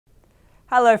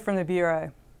Hello from the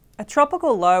Bureau. A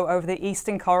tropical low over the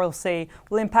eastern Coral Sea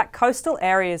will impact coastal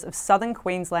areas of southern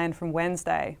Queensland from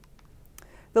Wednesday.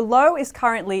 The low is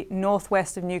currently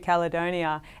northwest of New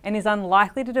Caledonia and is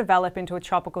unlikely to develop into a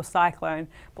tropical cyclone,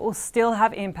 but will still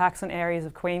have impacts on areas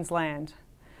of Queensland.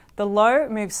 The low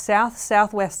moves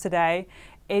south-southwest today.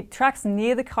 It tracks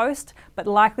near the coast, but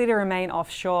likely to remain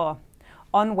offshore.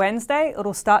 On Wednesday,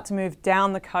 it'll start to move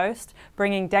down the coast,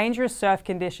 bringing dangerous surf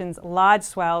conditions, large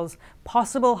swells,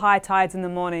 possible high tides in the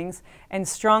mornings, and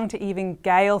strong to even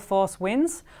gale-force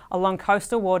winds along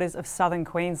coastal waters of southern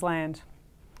Queensland.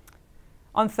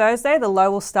 On Thursday, the low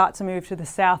will start to move to the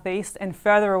southeast and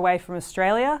further away from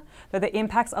Australia, though the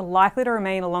impacts are likely to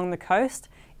remain along the coast,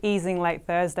 easing late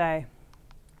Thursday.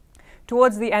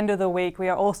 Towards the end of the week, we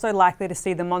are also likely to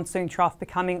see the monsoon trough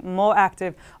becoming more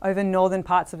active over northern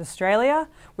parts of Australia,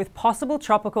 with possible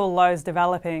tropical lows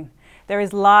developing. There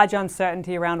is large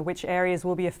uncertainty around which areas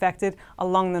will be affected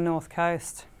along the north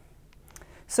coast.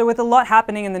 So with a lot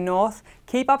happening in the north,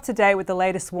 keep up to date with the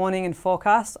latest warning and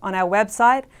forecast on our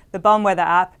website, the Bomb Weather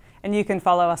app, and you can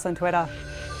follow us on Twitter.